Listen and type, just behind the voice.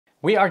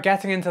We are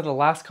getting into the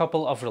last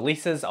couple of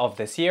releases of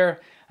this year,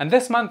 and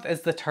this month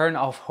is the turn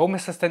of Home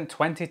Assistant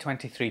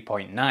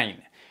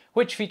 2023.9,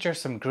 which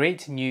features some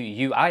great new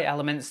UI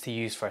elements to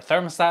use for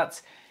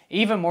thermostats,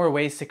 even more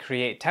ways to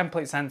create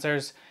template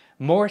sensors,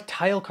 more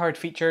tile card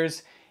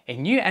features, a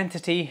new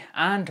entity,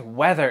 and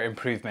weather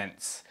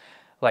improvements.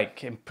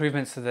 Like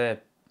improvements to the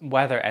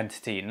weather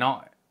entity,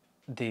 not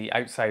the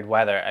outside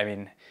weather. I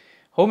mean,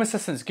 Home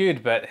Assistant's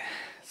good, but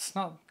it's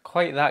not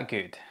quite that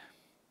good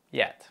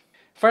yet.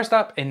 First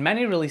up, in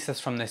many releases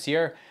from this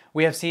year,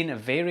 we have seen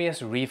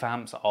various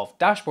revamps of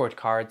dashboard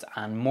cards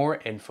and more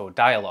info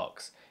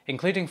dialogues,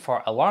 including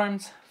for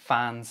alarms,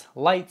 fans,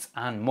 lights,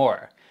 and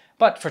more.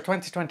 But for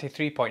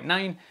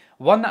 2023.9,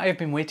 one that I've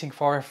been waiting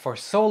for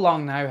so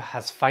long now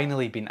has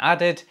finally been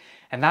added,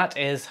 and that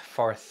is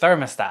for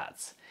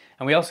thermostats.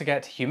 And we also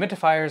get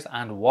humidifiers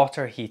and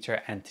water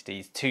heater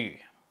entities too.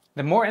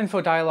 The more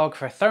info dialogue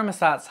for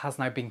thermostats has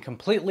now been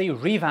completely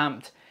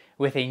revamped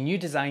with a new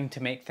design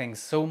to make things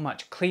so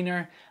much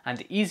cleaner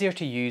and easier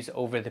to use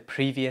over the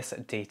previous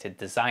dated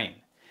design.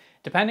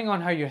 Depending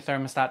on how your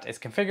thermostat is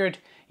configured,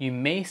 you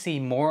may see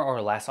more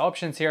or less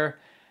options here,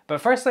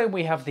 but firstly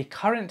we have the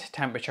current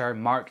temperature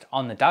marked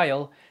on the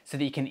dial so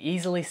that you can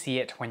easily see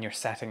it when you're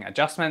setting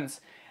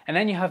adjustments, and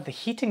then you have the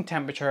heating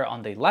temperature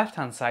on the left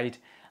hand side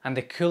and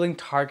the cooling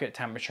target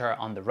temperature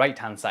on the right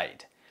hand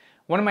side.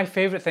 One of my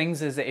favourite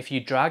things is that if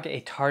you drag a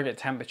target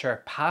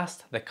temperature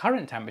past the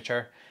current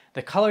temperature,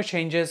 the colour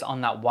changes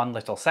on that one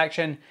little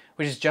section,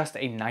 which is just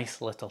a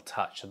nice little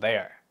touch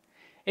there.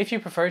 If you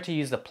prefer to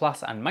use the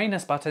plus and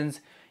minus buttons,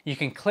 you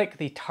can click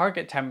the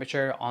target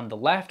temperature on the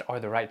left or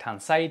the right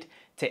hand side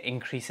to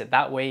increase it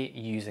that way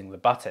using the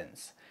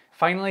buttons.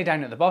 Finally,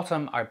 down at the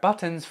bottom are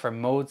buttons for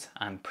modes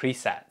and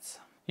presets.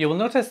 You will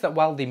notice that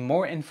while the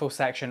more info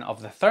section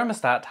of the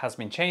thermostat has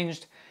been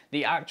changed,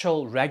 the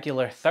actual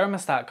regular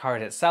thermostat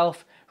card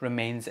itself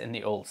remains in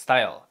the old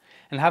style.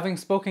 And having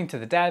spoken to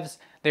the devs,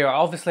 they are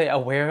obviously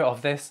aware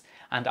of this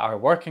and are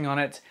working on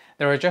it.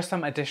 There are just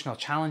some additional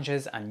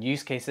challenges and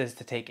use cases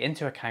to take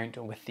into account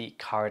with the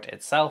card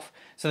itself,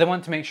 so they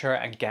want to make sure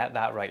and get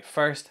that right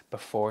first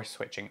before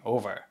switching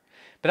over.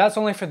 But that's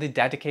only for the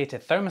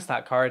dedicated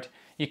thermostat card.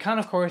 You can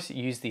of course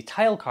use the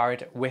tile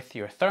card with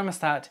your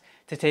thermostat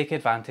to take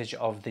advantage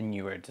of the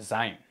newer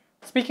design.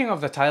 Speaking of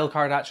the tile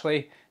card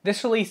actually,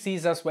 this release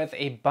sees us with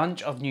a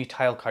bunch of new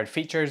tile card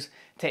features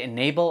to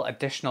enable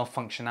additional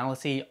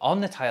functionality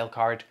on the tile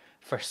card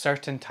for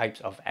certain types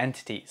of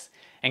entities,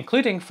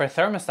 including for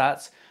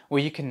thermostats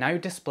where you can now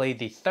display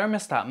the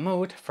thermostat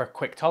mode for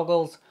quick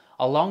toggles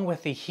along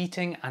with the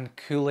heating and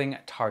cooling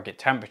target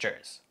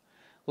temperatures.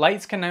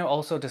 Lights can now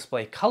also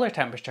display color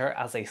temperature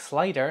as a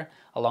slider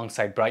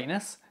alongside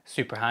brightness,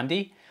 super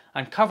handy,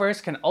 and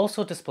covers can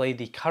also display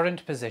the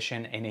current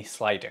position in a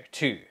slider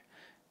too.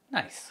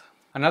 Nice.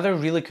 Another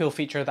really cool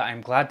feature that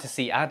I'm glad to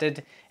see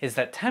added is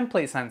that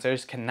template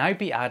sensors can now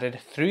be added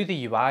through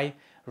the UI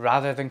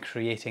rather than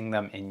creating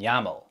them in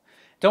YAML.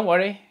 Don't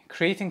worry,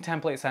 creating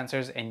template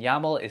sensors in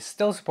YAML is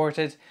still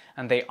supported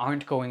and they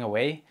aren't going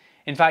away.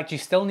 In fact, you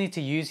still need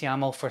to use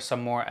YAML for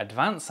some more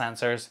advanced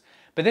sensors,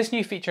 but this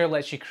new feature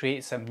lets you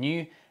create some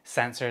new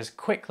sensors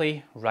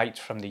quickly right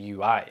from the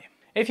UI.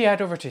 If you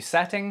head over to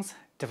Settings,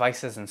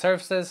 Devices and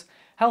Services,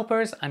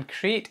 Helpers, and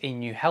create a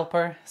new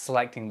helper,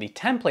 selecting the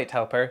template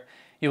helper,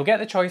 you'll get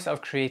the choice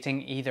of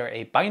creating either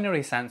a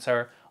binary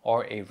sensor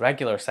or a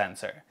regular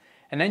sensor,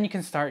 and then you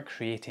can start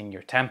creating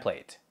your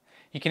template.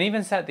 You can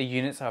even set the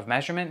units of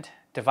measurement,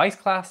 device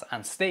class,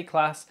 and state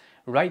class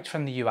right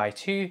from the UI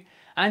too,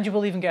 and you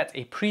will even get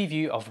a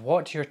preview of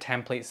what your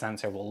template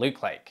sensor will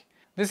look like.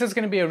 This is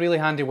going to be a really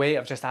handy way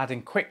of just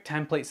adding quick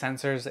template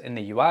sensors in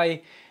the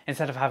UI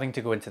instead of having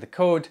to go into the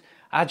code,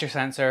 add your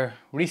sensor,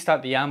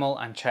 restart the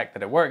YAML and check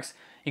that it works.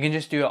 You can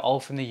just do it all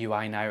from the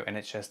UI now and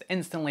it's just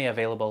instantly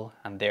available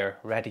and they're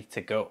ready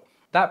to go.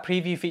 That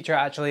preview feature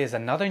actually is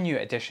another new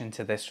addition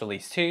to this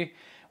release too,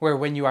 where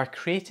when you are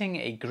creating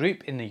a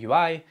group in the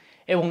UI,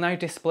 it will now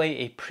display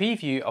a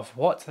preview of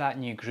what that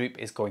new group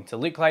is going to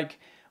look like,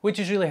 which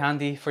is really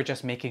handy for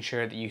just making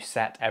sure that you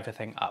set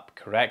everything up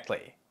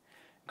correctly.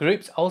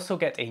 Groups also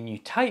get a new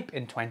type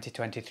in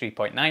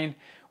 2023.9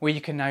 where you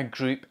can now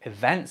group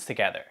events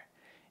together.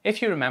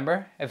 If you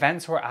remember,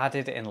 events were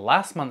added in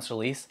last month's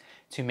release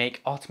to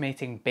make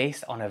automating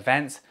based on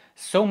events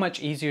so much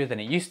easier than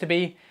it used to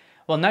be.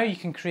 Well, now you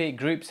can create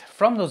groups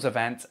from those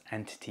events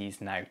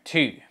entities now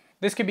too.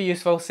 This could be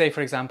useful, say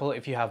for example,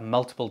 if you have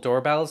multiple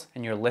doorbells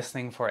and you're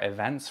listening for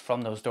events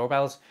from those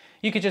doorbells,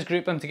 you could just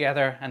group them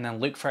together and then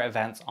look for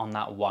events on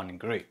that one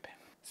group.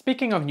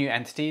 Speaking of new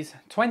entities,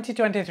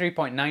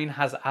 2023.9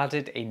 has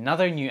added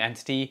another new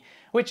entity,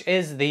 which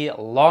is the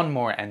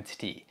lawnmower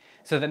entity.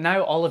 So that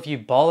now all of you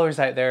ballers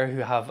out there who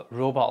have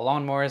robot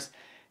lawnmowers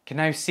can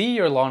now see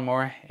your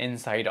lawnmower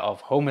inside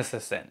of Home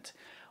Assistant.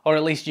 Or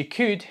at least you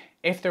could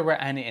if there were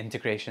any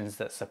integrations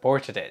that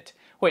supported it,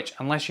 which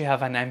unless you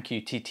have an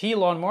MQTT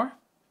lawnmower,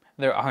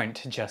 there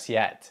aren't just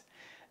yet.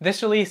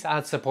 This release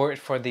adds support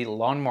for the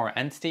lawnmower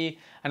entity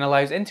and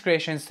allows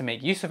integrations to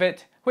make use of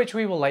it, which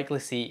we will likely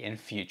see in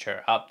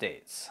future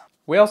updates.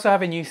 We also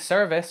have a new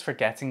service for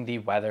getting the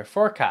weather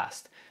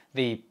forecast,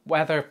 the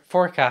weather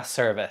forecast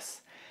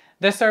service.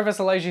 This service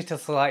allows you to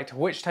select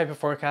which type of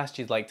forecast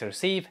you'd like to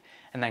receive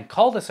and then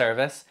call the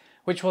service,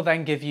 which will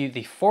then give you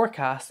the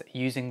forecast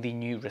using the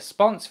new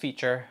response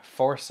feature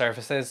for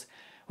services,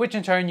 which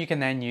in turn you can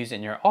then use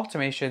in your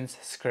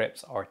automations,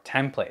 scripts, or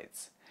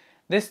templates.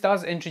 This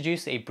does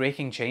introduce a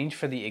breaking change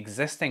for the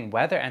existing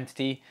weather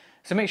entity,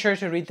 so make sure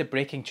to read the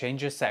breaking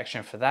changes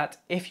section for that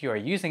if you are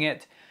using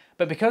it.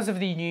 But because of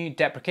the new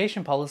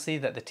deprecation policy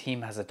that the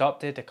team has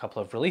adopted a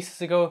couple of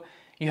releases ago,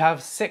 you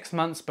have 6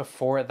 months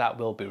before that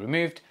will be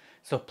removed,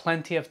 so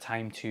plenty of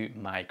time to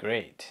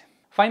migrate.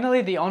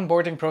 Finally, the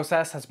onboarding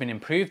process has been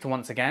improved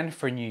once again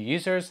for new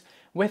users,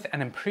 with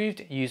an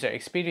improved user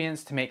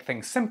experience to make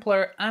things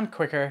simpler and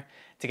quicker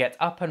to get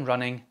up and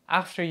running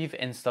after you've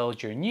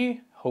installed your new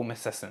Home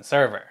Assistant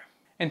server.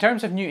 In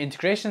terms of new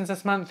integrations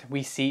this month,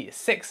 we see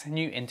 6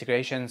 new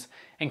integrations,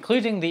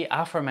 including the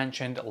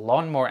aforementioned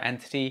Lawnmower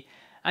entity,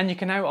 and you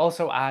can now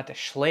also add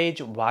Schlage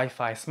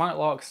Wi-Fi smart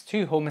locks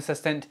to Home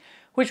Assistant,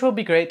 which will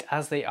be great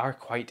as they are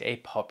quite a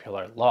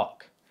popular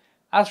lock.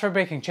 As for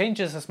breaking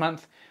changes this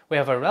month, we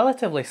have a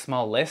relatively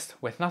small list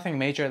with nothing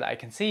major that I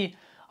can see,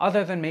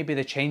 other than maybe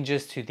the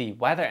changes to the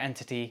weather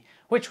entity,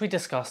 which we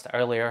discussed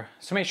earlier,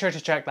 so make sure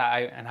to check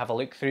that out and have a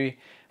look through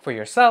for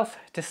yourself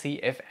to see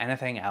if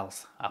anything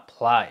else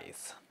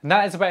applies. And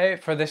that is about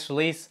it for this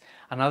release,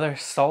 another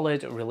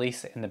solid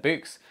release in the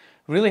books.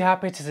 Really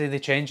happy to see the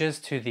changes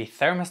to the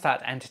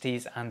thermostat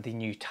entities and the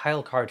new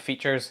tile card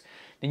features.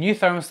 The new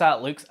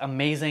thermostat looks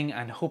amazing,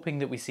 and hoping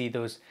that we see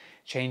those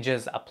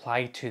changes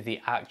apply to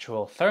the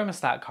actual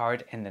thermostat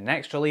card in the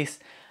next release,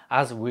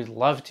 as we'd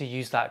love to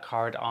use that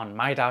card on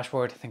my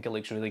dashboard. I think it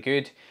looks really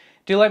good.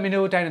 Do let me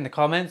know down in the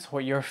comments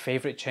what your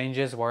favourite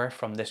changes were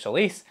from this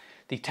release.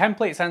 The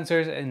template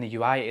sensors in the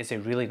UI is a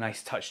really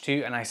nice touch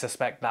too, and I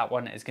suspect that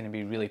one is going to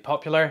be really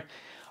popular.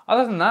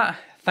 Other than that,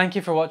 thank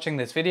you for watching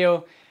this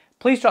video.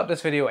 Please drop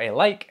this video a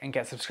like and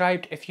get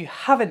subscribed if you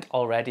haven't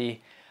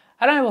already,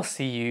 and I will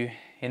see you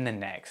in the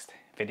next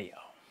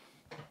video.